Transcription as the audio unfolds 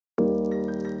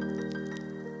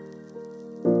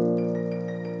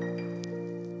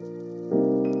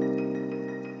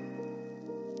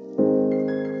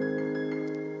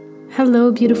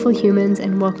Hello, beautiful humans,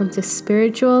 and welcome to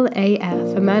Spiritual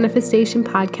AF, a manifestation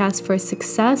podcast for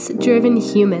success-driven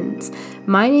humans.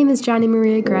 My name is Johnny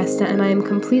Maria Gresta, and I am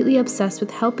completely obsessed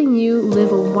with helping you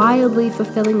live a wildly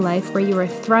fulfilling life where you are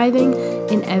thriving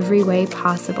in every way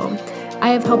possible. I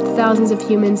have helped thousands of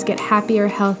humans get happier,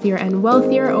 healthier, and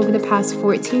wealthier over the past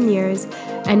 14 years,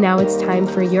 and now it's time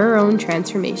for your own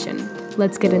transformation.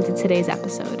 Let's get into today's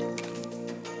episode.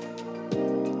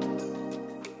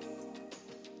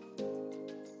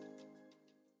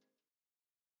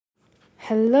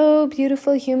 Hello,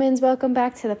 beautiful humans. Welcome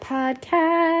back to the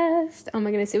podcast. Oh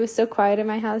my goodness, it was so quiet in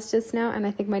my house just now, and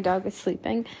I think my dog was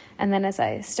sleeping. And then as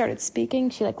I started speaking,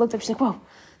 she looked up, she's like, whoa,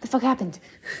 the fuck happened?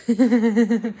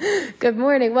 Good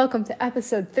morning. Welcome to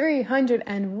episode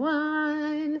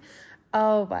 301.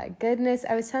 Oh my goodness.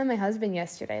 I was telling my husband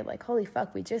yesterday, holy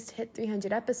fuck, we just hit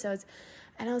 300 episodes.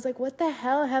 And I was like, what the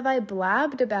hell have I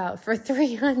blabbed about for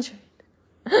 300?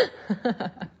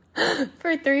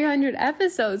 For 300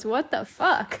 episodes, what the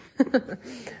fuck?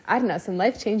 I don't know, some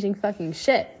life-changing fucking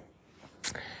shit.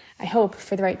 I hope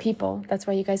for the right people. That's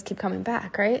why you guys keep coming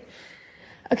back, right?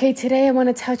 Okay, today I want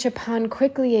to touch upon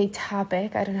quickly a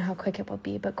topic. I don't know how quick it will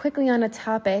be, but quickly on a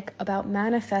topic about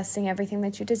manifesting everything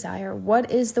that you desire. What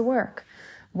is the work?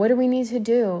 What do we need to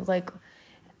do?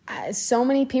 So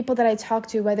many people that I talk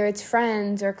to, whether it's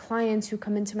friends or clients who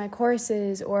come into my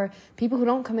courses or people who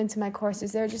don't come into my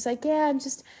courses, they're just like, yeah,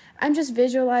 I'm just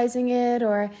visualizing it,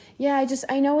 or yeah,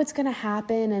 I know it's going to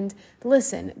happen. And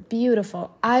listen,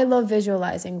 beautiful. I love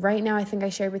visualizing. Right now, I think I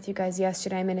shared with you guys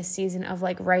yesterday, I'm in a season of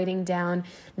writing down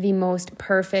the most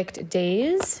perfect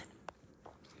days,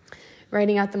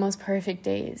 writing out the most perfect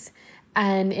days.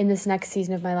 And in this next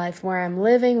season of my life, where I'm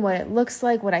living, what it looks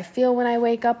like, what I feel when I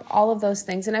wake up, all of those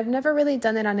things. And I've never really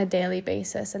done it on a daily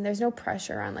basis. And there's no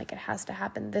pressure on it has to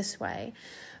happen this way.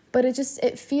 But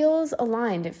it feels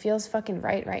aligned. It feels fucking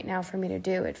right now for me to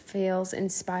do. It feels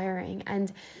inspiring.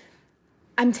 And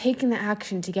I'm taking the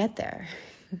action to get there.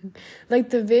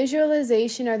 The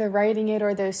visualization or the writing it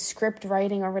or the script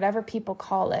writing or whatever people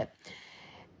call it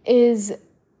is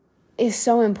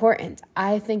so important.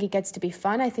 I think it gets to be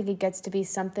fun. I think it gets to be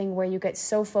something where you get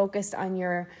so focused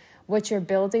on what you're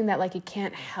building that you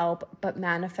can't help but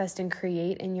manifest and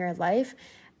create in your life.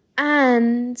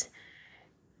 And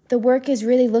the work is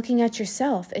really looking at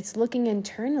yourself. It's looking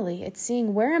internally. It's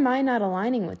seeing, where am I not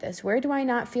aligning with this? Where do I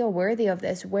not feel worthy of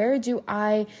this? Where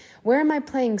am I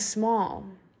playing small,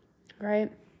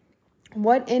 right?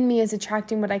 What in me is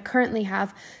attracting what I currently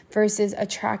have versus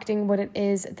attracting what it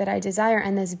is that I desire,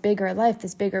 and this bigger life,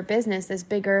 this bigger business, this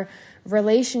bigger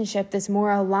relationship, this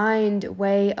more aligned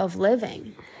way of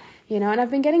living. And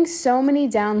I've been getting so many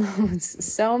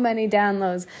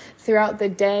downloads throughout the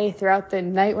day, throughout the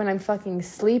night when I'm fucking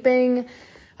sleeping,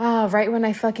 right when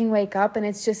I fucking wake up. And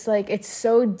it's just it's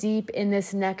so deep in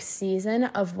this next season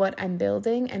of what I'm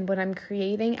building and what I'm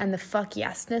creating and the fuck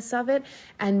yesness of it.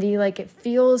 And it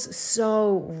feels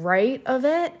so right of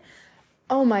it.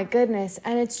 Oh my goodness.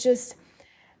 And it's just,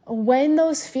 when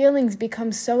those feelings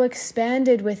become so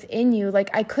expanded within you,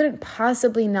 I couldn't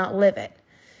possibly not live it.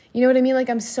 You know what I mean?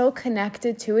 I'm so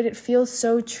connected to it. It feels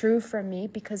so true for me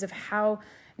because of how,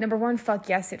 number one, fuck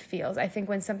yes, it feels. I think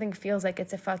when something feels like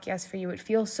it's a fuck yes for you, it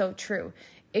feels so true.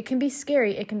 It can be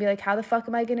scary. It can be how the fuck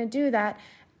am I going to do that?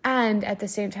 And at the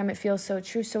same time, it feels so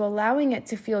true. So allowing it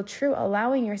to feel true,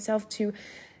 allowing yourself to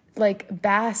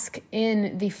bask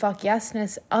in the fuck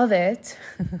yesness of it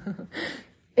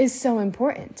is so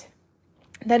important.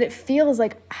 That it feels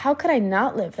how could I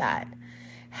not live that?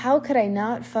 How could I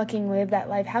not fucking live that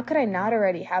life? How could I not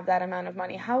already have that amount of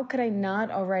money? How could I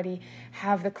not already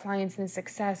have the clients and the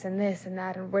success and this and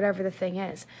that and whatever the thing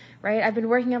is, right? I've been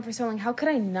working out for so long. How could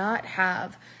I not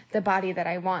have the body that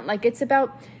I want? It's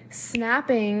about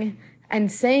snapping and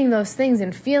saying those things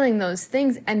and feeling those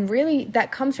things. And really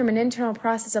that comes from an internal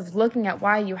process of looking at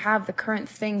why you have the current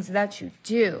things that you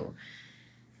do.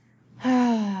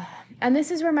 And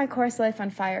this is where my course Life on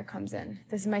Fire comes in.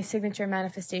 This is my signature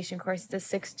manifestation course.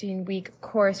 It's a 16-week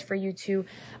course for you to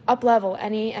up-level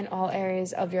any and all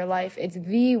areas of your life. It's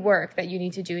the work that you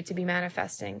need to do to be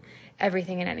manifesting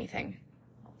everything and anything.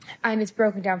 And it's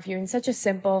broken down for you in such a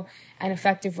simple and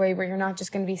effective way where you're not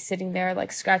just going to be sitting there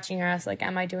scratching your ass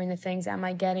am I doing the things? Am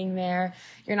I getting there?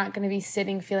 You're not going to be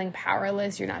sitting feeling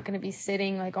powerless. You're not going to be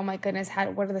sitting oh my goodness,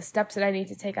 what are the steps that I need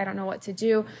to take? I don't know what to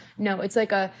do. No, it's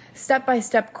a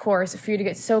step-by-step course for you to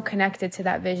get so connected to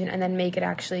that vision and then make it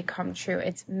actually come true.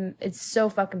 It's so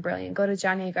fucking brilliant. Go to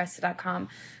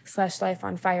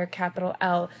johnnygresta.com/lifeonfire, capital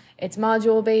L. It's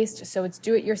module-based, so it's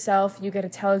do-it-yourself. You get a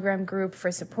Telegram group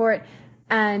for support.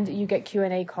 And you get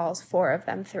Q&A calls, 4 of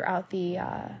them throughout the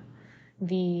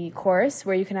the course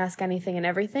where you can ask anything and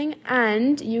everything,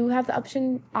 and you have the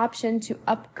option to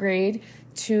upgrade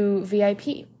to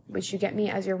VIP, which you get me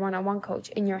as your one-on-one coach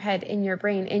in your head, in your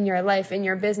brain, in your life, in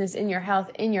your business, in your health,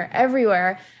 in your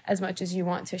everywhere, as much as you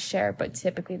want to share. But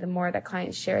typically the more that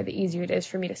clients share, the easier it is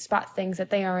for me to spot things that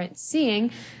they aren't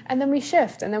seeing. And then we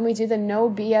shift, and then we do the no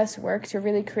BS work to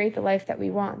really create the life that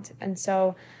we want. And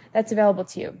so that's available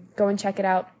to you. Go and check it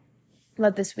out.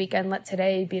 Let this weekend, let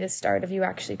today be the start of you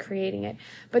actually creating it.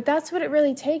 But that's what it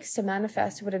really takes to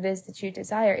manifest what it is that you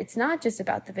desire. It's not just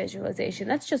about the visualization.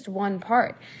 That's just one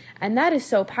part. And that is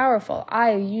so powerful.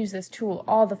 I use this tool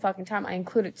all the fucking time. I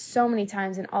include it so many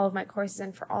times in all of my courses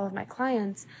and for all of my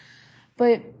clients.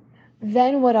 But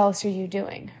then what else are you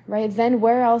doing, right? Then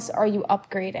where else are you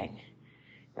upgrading?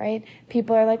 Right?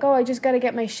 People are like, oh, I just got to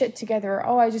get my shit together. Or,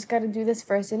 oh, I just got to do this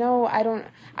first. And oh,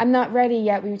 I'm not ready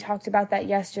yet. We talked about that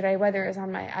yesterday, whether it was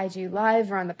on my IG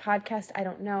live or on the podcast. I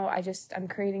don't know. I'm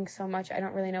creating so much. I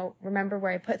don't really remember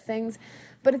where I put things,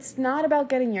 but it's not about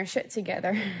getting your shit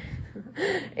together.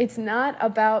 It's not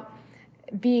about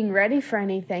being ready for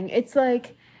anything. It's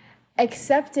like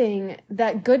accepting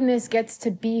that goodness gets to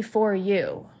be for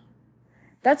you.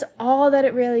 That's all that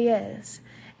it really is.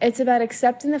 It's about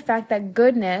accepting the fact that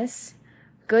goodness,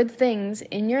 good things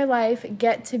in your life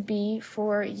get to be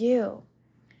for you.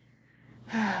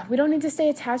 We don't need to stay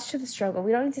attached to the struggle.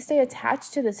 We don't need to stay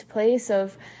attached to this place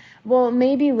of, well,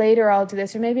 maybe later I'll do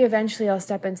this, or maybe eventually I'll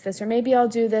step into this, or maybe I'll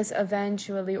do this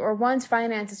eventually, or once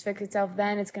finances fix itself,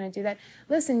 then it's going to do that.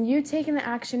 Listen, you taking the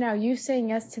action now, you saying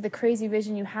yes to the crazy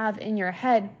vision you have in your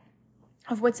head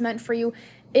of what's meant for you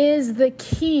is the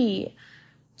key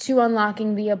to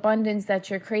unlocking the abundance that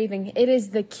you're craving. It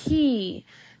is the key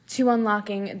to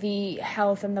unlocking the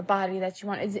health and the body that you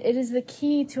want. It is the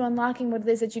key to unlocking what it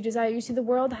is that you desire. You see, the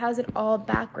world has it all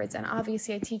backwards. And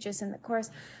obviously I teach this in the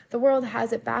course. The world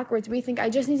has it backwards. We think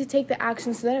I just need to take the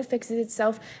action so that it fixes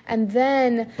itself and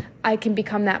then I can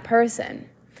become that person.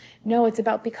 No, it's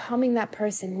about becoming that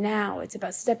person now. It's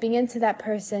about stepping into that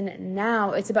person now.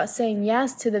 It's about saying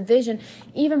yes to the vision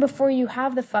even before you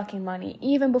have the fucking money,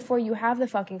 even before you have the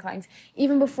fucking clients,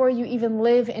 even before you even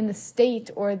live in the state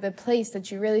or the place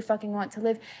that you really fucking want to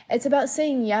live. It's about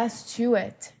saying yes to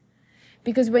it.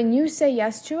 Because when you say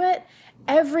yes to it,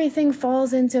 everything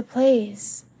falls into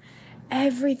place.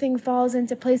 Everything falls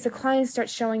into place. The clients start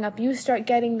showing up. You start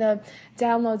getting the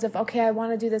downloads of, okay, I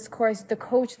want to do this course. The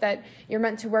coach that you're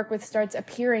meant to work with starts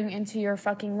appearing into your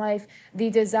fucking life. The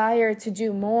desire to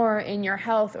do more in your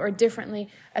health or differently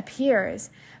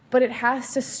appears. But it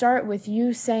has to start with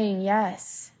you saying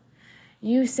yes.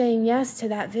 You saying yes to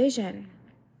that vision.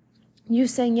 You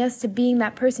saying yes to being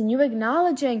that person. You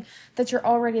acknowledging that you're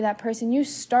already that person. You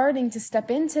starting to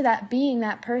step into that being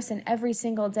that person every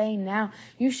single day now.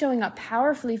 You showing up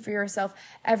powerfully for yourself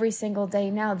every single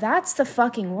day now. That's the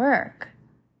fucking work.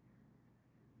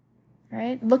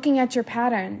 Right? Looking at your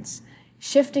patterns,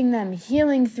 shifting them,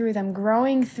 healing through them,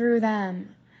 growing through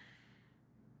them.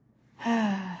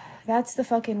 That's the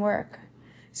fucking work.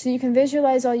 So you can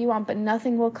visualize all you want, but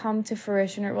nothing will come to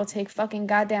fruition, or it will take fucking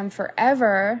goddamn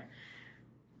forever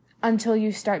until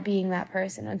you start being that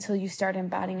person, until you start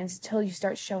embodying, until you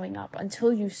start showing up,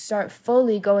 until you start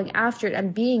fully going after it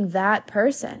and being that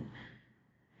person.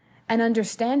 And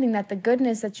understanding that the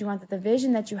goodness that you want, that the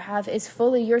vision that you have is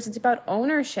fully yours. It's about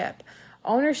ownership.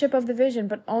 Ownership of the vision,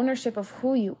 but ownership of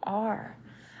who you are.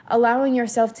 Allowing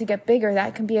yourself to get bigger,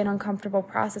 that can be an uncomfortable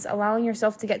process. Allowing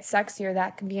yourself to get sexier,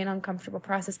 that can be an uncomfortable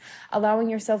process. Allowing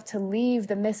yourself to leave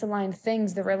the misaligned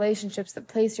things, the relationships, the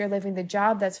place you're living, the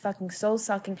job that's fucking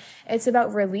soul-sucking. It's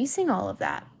about releasing all of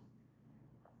that.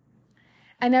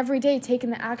 And every day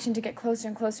taking the action to get closer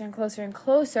and closer and closer and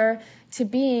closer to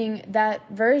being that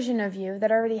version of you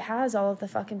that already has all of the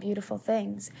fucking beautiful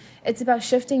things. It's about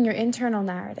shifting your internal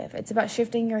narrative. It's about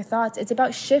shifting your thoughts. It's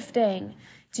about shifting.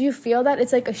 Do you feel that?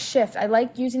 It's like a shift. I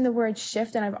like using the word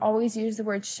shift, and I've always used the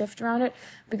word shift around it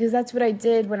because that's what I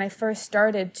did when I first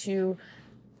started to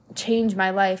change my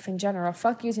life in general.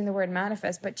 Fuck using the word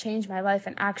manifest, but change my life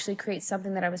and actually create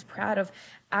something that I was proud of,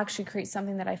 actually create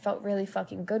something that I felt really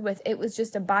fucking good with. It was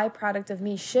just a byproduct of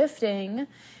me shifting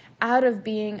out of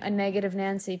being a negative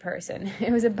Nancy person.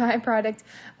 It was a byproduct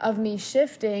of me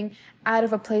shifting out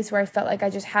of a place where I felt like I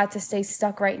just had to stay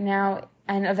stuck right now.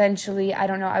 And eventually, I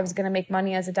don't know, I was going to make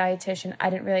money as a dietitian. I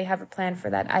didn't really have a plan for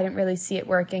that. I didn't really see it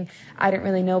working. I didn't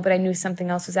really know, but I knew something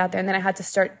else was out there. And then I had to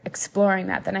start exploring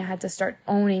that. Then I had to start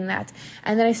owning that.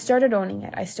 And then I started owning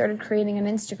it. I started creating an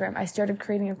Instagram. I started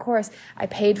creating a course. I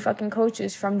paid fucking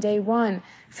coaches from day one,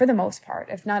 for the most part.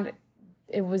 If not,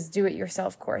 it was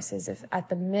do-it-yourself courses, if at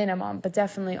the minimum. But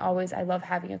definitely always, I love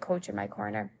having a coach in my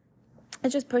corner. It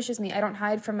just pushes me. I don't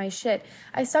hide from my shit.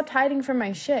 I stopped hiding from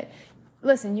my shit.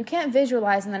 Listen, you can't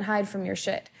visualize and then hide from your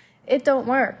shit. It don't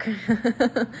work.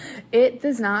 It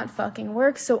does not fucking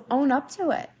work. So own up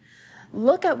to it.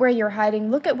 Look at where you're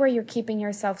hiding. Look at where you're keeping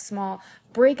yourself small.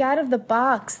 Break out of the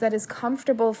box that is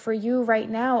comfortable for you right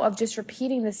now of just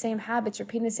repeating the same habits,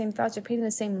 repeating the same thoughts, repeating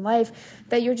the same life,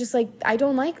 that you're just like, I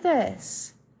don't like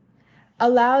this.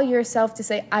 Allow yourself to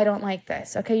say, I don't like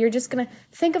this. Okay, you're just going to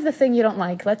think of the thing you don't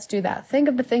like. Let's do that. Think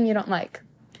of the thing you don't like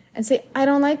and say, I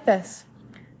don't like this.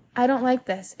 I don't like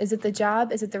this. Is it the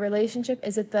job? Is it the relationship?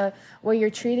 Is it the way you're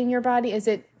treating your body? Is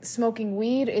it smoking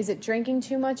weed? Is it drinking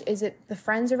too much? Is it the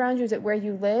friends around you? Is it where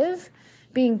you live?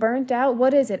 Being burnt out?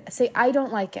 What is it? Say, I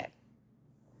don't like it.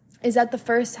 Is that the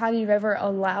first time you've ever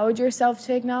allowed yourself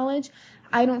to acknowledge,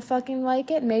 I don't fucking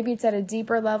like it? Maybe it's at a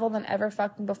deeper level than ever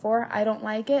fucking before. I don't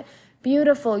like it.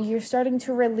 Beautiful. You're starting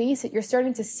to release it. You're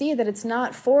starting to see that it's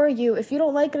not for you. If you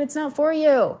don't like it, it's not for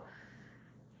you.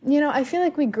 You know, I feel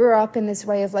like we grew up in this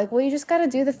way of like, well, you just got to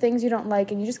do the things you don't like,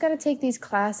 and you just got to take these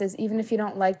classes even if you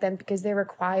don't like them because they're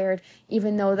required,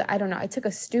 even though I don't know, I took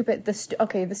a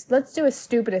let's do a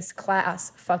stupidest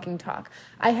class fucking talk.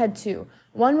 I had two.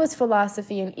 One was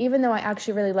philosophy, and even though I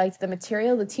actually really liked the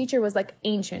material, the teacher was like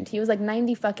ancient. He was like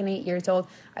 98 years old.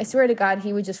 I swear to God,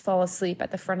 he would just fall asleep at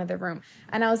the front of the room.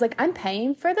 And I was like, I'm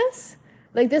paying for this?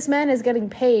 Like, this man is getting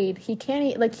paid. He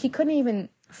couldn't even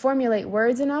formulate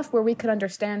words enough where we could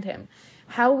understand him.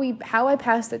 How I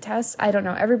passed the test, I don't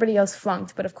know. Everybody else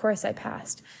flunked, but of course I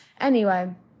passed.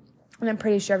 Anyway, and I'm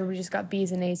pretty sure everybody just got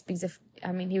B's and A's because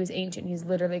he was ancient. He's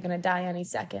literally going to die any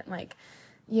second. Like,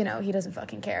 you know, he doesn't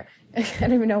fucking care. I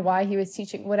don't even know why he was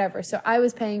teaching, whatever. So I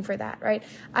was paying for that, right?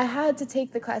 I had to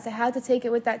take the class. I had to take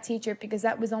it with that teacher because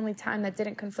that was the only time that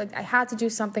didn't conflict. I had to do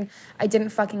something I didn't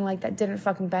fucking like, that didn't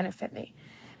fucking benefit me.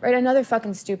 Right, another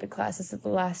fucking stupid class. This is the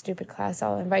last stupid class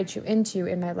I'll invite you into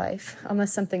in my life.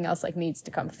 Unless something else like needs to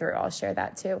come through, I'll share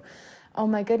that too. Oh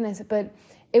my goodness. But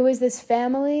it was this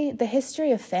the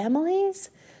history of families.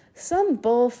 Some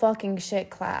bull fucking shit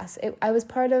class. I was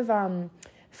part of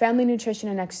family nutrition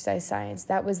and exercise science.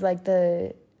 That was like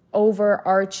the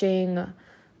overarching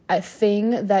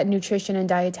thing that nutrition and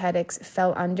dietetics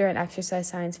fell under and exercise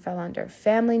science fell under.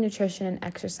 Family nutrition and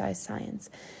exercise science.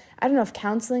 I don't know if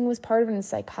counseling was part of it in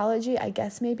psychology. I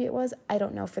guess maybe it was. I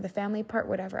don't know. For the family part,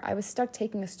 whatever. I was stuck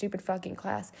taking a stupid fucking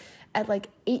class at like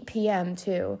 8 p.m.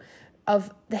 too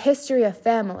of the history of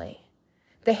family.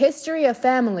 The history of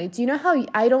family. Do you know how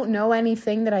I don't know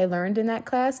anything that I learned in that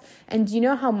class? And do you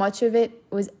know how much of it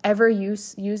was ever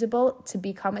usable to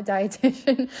become a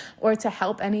dietitian or to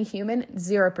help any human?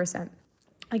 0%.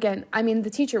 Again, the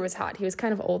teacher was hot. He was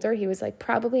kind of older. He was like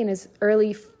probably in his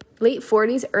late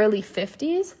 40s, early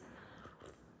 50s.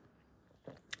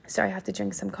 Sorry, I have to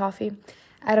drink some coffee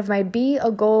out of my Be a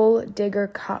Gold Digger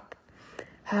cup.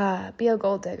 Be a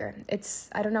Gold Digger.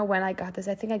 I don't know when I got this.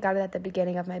 I think I got it at the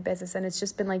beginning of my business, and it's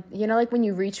just been like, you know, like when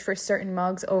you reach for certain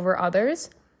mugs over others.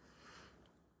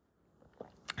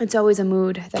 It's always a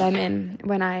mood that I'm in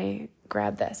when I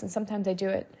grab this, and sometimes I do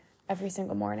it every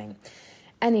single morning.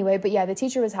 Anyway, but yeah, the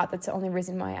teacher was hot. That's the only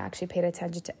reason why I actually paid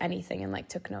attention to anything and like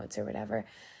took notes or whatever.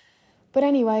 But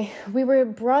anyway, we were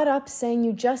brought up saying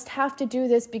you just have to do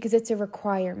this because it's a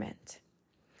requirement,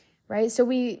 right? So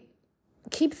we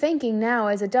keep thinking now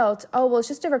as adults, oh, well, it's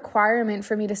just a requirement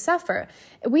for me to suffer.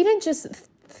 We didn't just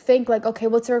think like, okay,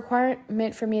 well, it's a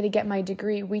requirement for me to get my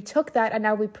degree. We took that and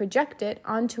now we project it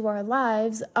onto our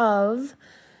lives of,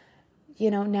 you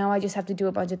know, now I just have to do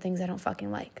a bunch of things I don't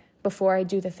fucking like before I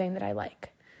do the thing that I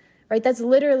like, right? That's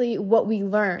literally what we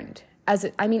learned.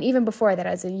 Even before that,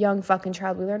 as a young fucking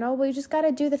child, we learn, oh, well, you just got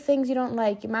to do the things you don't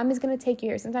like. Your mom is going to take you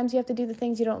here. Sometimes you have to do the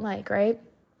things you don't like, right?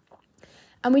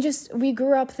 And we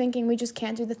grew up thinking we just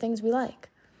can't do the things we like.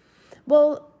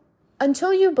 Well,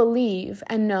 until you believe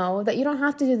and know that you don't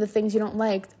have to do the things you don't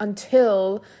like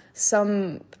until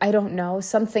something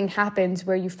happens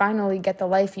where you finally get the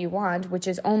life you want, which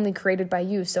is only created by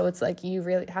you. So it's like you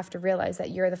really have to realize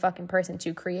that you're the fucking person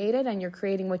to create it and you're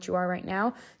creating what you are right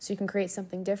now so you can create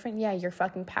something different. Yeah, you're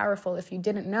fucking powerful if you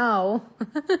didn't know.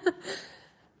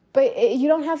 But you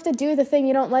don't have to do the thing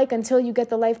you don't like until you get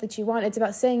the life that you want. It's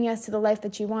about saying yes to the life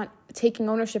that you want, taking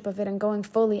ownership of it and going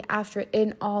fully after it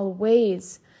in all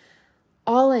ways.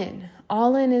 All in.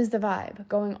 All in is the vibe.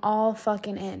 Going all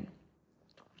fucking in.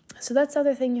 So that's the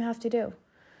other thing you have to do.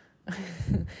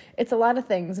 It's a lot of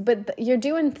things, but you're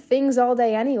doing things all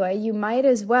day anyway. You might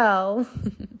as well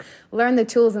learn the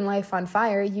tools in life on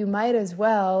fire. You might as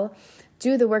well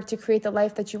do the work to create the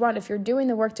life that you want. If you're doing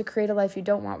the work to create a life you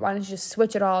don't want, why don't you just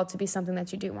switch it all to be something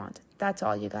that you do want? That's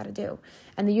all you got to do.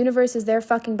 And the universe is there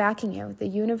fucking backing you. The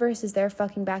universe is there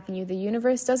fucking backing you. The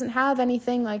universe doesn't have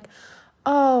anything like,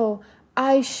 oh,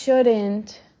 I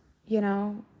shouldn't,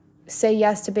 say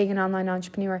yes to being an online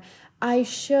entrepreneur. I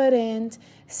shouldn't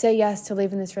say yes to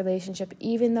leaving this relationship,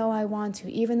 even though I want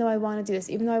to, even though I want to do this,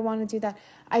 even though I want to do that.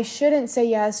 I shouldn't say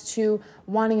yes to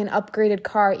wanting an upgraded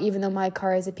car, even though my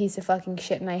car is a piece of fucking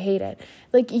shit and I hate it.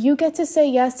 Like, you get to say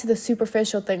yes to the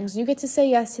superficial things. You get to say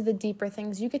yes to the deeper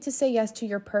things. You get to say yes to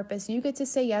your purpose. You get to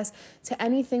say yes to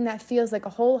anything that feels like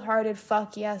a wholehearted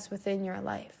fuck yes within your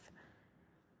life.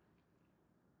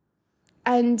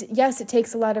 And yes, it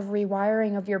takes a lot of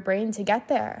rewiring of your brain to get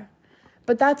there.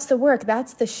 But that's the work.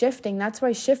 That's the shifting. That's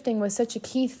why shifting was such a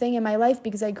key thing in my life,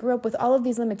 because I grew up with all of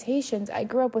these limitations. I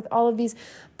grew up with all of these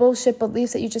bullshit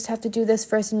beliefs that you just have to do this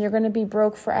first and you're going to be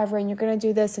broke forever and you're going to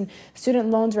do this, and student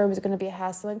loans were always going to be a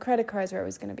hassle and credit cards were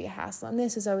always going to be a hassle and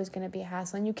this is always going to be a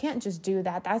hassle and you can't just do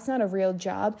that. That's not a real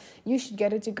job. You should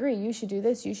get a degree. You should do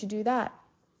this. You should do that.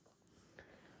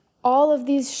 All of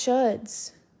these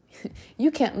shoulds.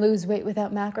 You can't lose weight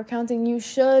without macro counting. You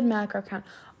should macro count.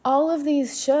 All of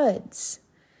these shoulds.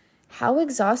 How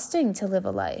exhausting to live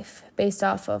a life based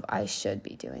off of, I should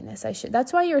be doing this. I should.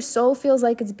 That's why your soul feels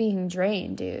like it's being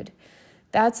drained, dude.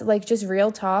 That's like just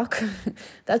real talk.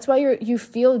 That's why you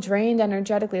feel drained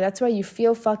energetically. That's why you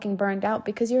feel fucking burned out,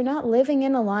 because you're not living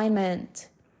in alignment.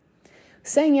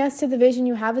 Saying yes to the vision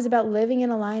you have is about living in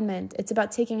alignment. It's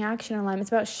about taking action in alignment.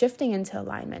 It's about shifting into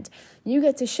alignment. You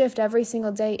get to shift every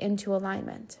single day into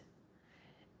alignment.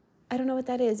 I don't know what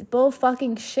that is. Bull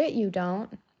fucking shit, you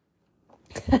don't.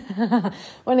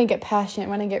 When I get passionate,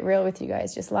 when I get real with you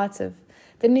guys, just lots of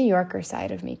the New Yorker side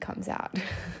of me comes out.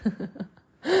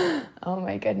 Oh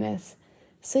my goodness.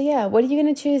 So yeah, what are you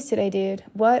going to choose today, dude?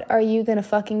 What are you going to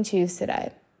fucking choose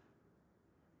today?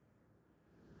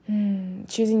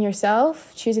 Choosing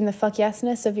yourself, choosing the fuck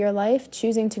yesness of your life,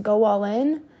 choosing to go all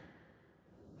in.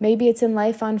 Maybe it's in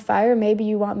Life on Fire. Maybe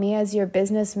you want me as your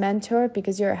business mentor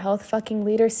because you're a health fucking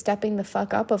leader stepping the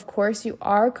fuck up. Of course you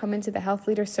are. Come into the Health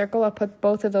Leader Circle. I'll put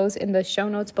both of those in the show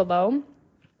notes below.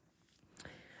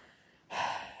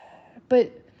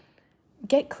 But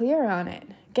get clear on it.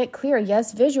 Get clear.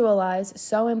 Yes, visualize.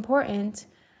 So important.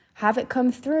 Have it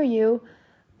come through you.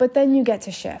 But then you get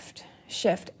to shift.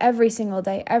 Shift every single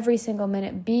day, every single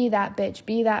minute. Be that bitch.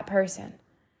 Be that person.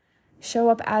 Show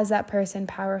up as that person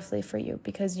powerfully for you,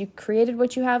 because you created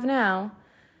what you have now.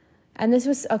 And this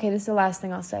is the last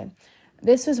thing I'll say.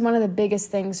 This was one of the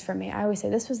biggest things for me. I always say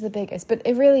this was the biggest, but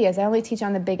it really is. I only teach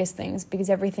on the biggest things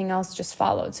because everything else just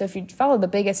followed. So if you follow the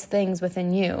biggest things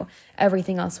within you,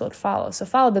 everything else will follow. So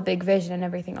follow the big vision and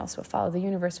everything else will follow. The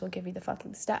universe will give you the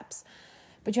fucking steps.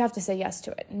 But you have to say yes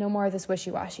to it. No more of this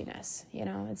wishy-washiness.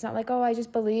 It's not like, oh, I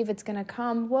just believe it's going to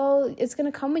come. Well, it's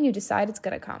going to come when you decide it's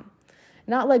going to come.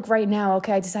 Not like right now,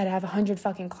 okay, I decide to have 100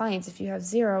 fucking clients if you have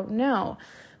 0. No.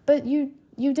 But you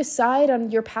decide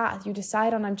on your path. You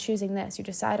decide on, I'm choosing this. You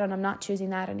decide on, I'm not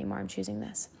choosing that anymore. I'm choosing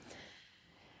this.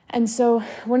 And so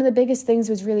one of the biggest things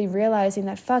was really realizing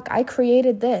that, fuck, I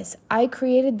created this. I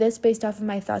created this based off of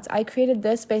my thoughts. I created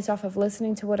this based off of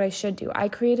listening to what I should do. I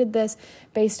created this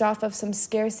based off of some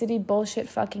scarcity bullshit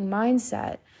fucking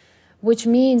mindset, which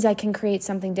means I can create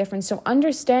something different. So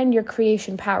understand your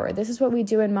creation power. This is what we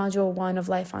do in Module 1 of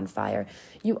Life on Fire.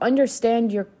 You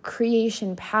understand your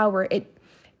creation power.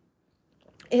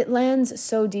 It lands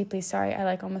so deeply. Sorry,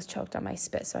 I almost choked on my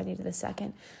spit, so I needed a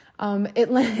second. It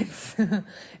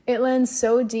lands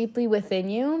so deeply within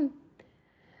you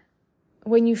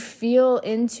when you feel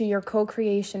into your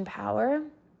co-creation power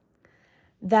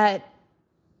that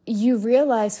you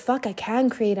realize, fuck, I can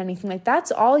create anything. Like,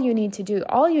 that's all you need to do.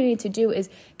 All you need to do is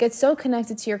get so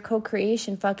connected to your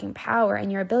co-creation fucking power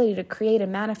and your ability to create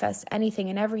and manifest anything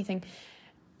and everything.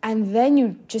 And then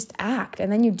you just act,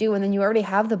 and then you do, and then you already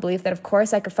have the belief that, of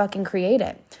course, I could fucking create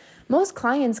it. Most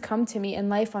clients come to me in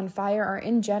Life on Fire, or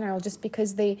in general, just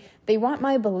because they want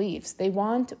my beliefs. They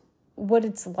want what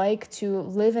it's like to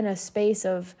live in a space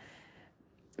of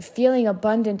feeling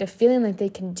abundant, of feeling like they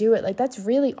can do it. Like, that's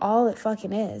really all it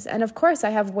fucking is. And of course, I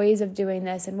have ways of doing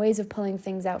this and ways of pulling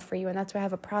things out for you. And that's why I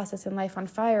have a process in Life on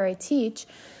Fire I teach.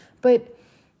 But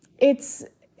it's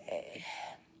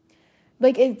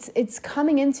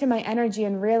coming into my energy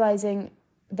and realizing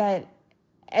that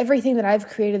everything that I've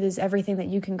created is everything that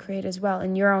you can create as well,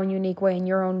 in your own unique way, in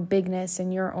your own bigness,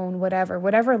 in your own whatever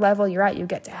level you're at, you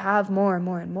get to have more and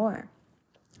more and more.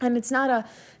 And it's not a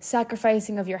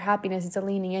sacrificing of your happiness, it's a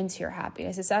leaning into your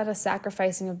happiness. It's not a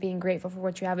sacrificing of being grateful for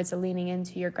what you have, it's a leaning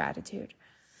into your gratitude,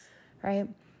 right?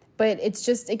 But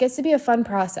it gets to be a fun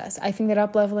process. I think that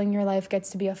up-leveling your life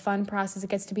gets to be a fun process. It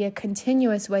gets to be a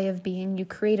continuous way of being. You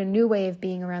create a new way of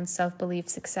being around self-belief,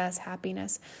 success,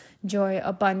 happiness, joy,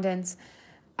 abundance,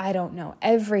 I don't know,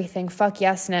 everything, fuck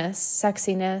yesness,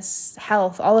 sexiness,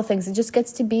 health, all the things. It just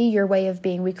gets to be your way of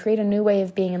being. We create a new way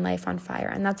of being in Life on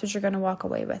Fire, and that's what you're going to walk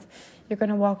away with. You're going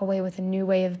to walk away with a new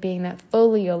way of being that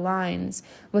fully aligns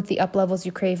with the up levels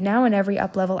you crave now and every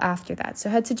up level after that. So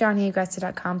head to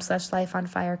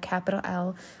johnnyaggresta.com/lifeonfire, capital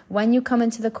L, when you come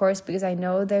into the course, because I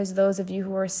know there's those of you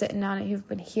who are sitting on it, who've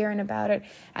been hearing about it,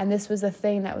 and this was the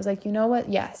thing that was like, you know what?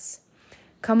 Yes.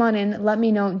 Come on in, let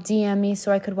me know, DM me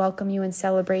so I could welcome you and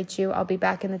celebrate you. I'll be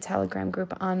back in the Telegram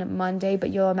group on Monday,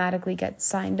 but you'll automatically get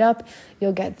signed up.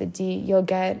 You'll get you'll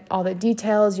get all the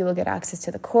details. You will get access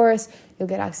to the course. You'll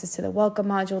get access to the welcome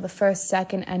module, the first,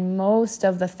 second, and most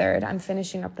of the third. I'm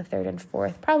finishing up the third and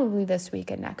fourth, probably this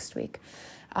week and next week.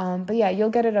 But yeah,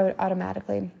 you'll get it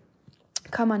automatically.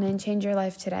 Come on in, change your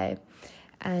life today.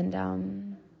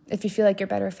 And if you feel like you're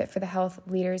better fit for the Health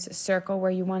Leaders Circle, where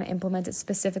you want to implement it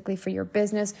specifically for your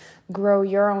business, grow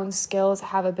your own skills,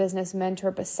 have a business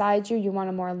mentor beside you, you want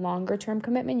a more longer term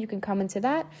commitment, you can come into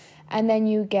that. And then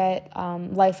you get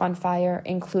Life on Fire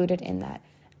included in that.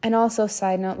 And also,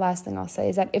 side note, last thing I'll say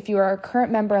is that if you are a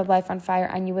current member of Life on Fire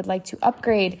and you would like to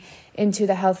upgrade into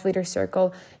the Health Leader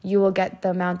Circle, you will get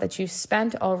the amount that you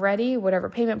spent already, whatever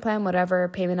payment plan, whatever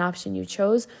payment option you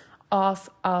chose, off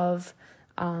of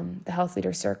the Health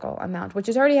Leader Circle amount, which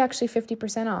is already actually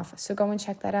 50% off. So go and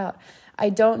check that out. I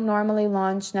don't normally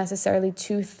launch necessarily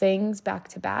two things back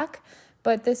to back,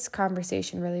 but this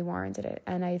conversation really warranted it.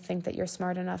 And I think that you're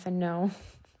smart enough and know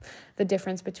the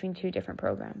difference between two different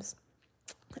programs.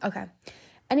 Okay.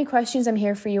 Any questions? I'm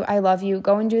here for you. I love you.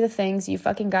 Go and do the things. You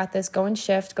fucking got this. Go and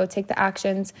shift. Go take the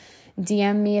actions.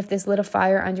 DM me if this lit a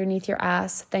fire underneath your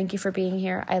ass. Thank you for being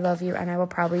here. I love you. And I will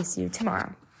probably see you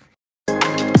tomorrow.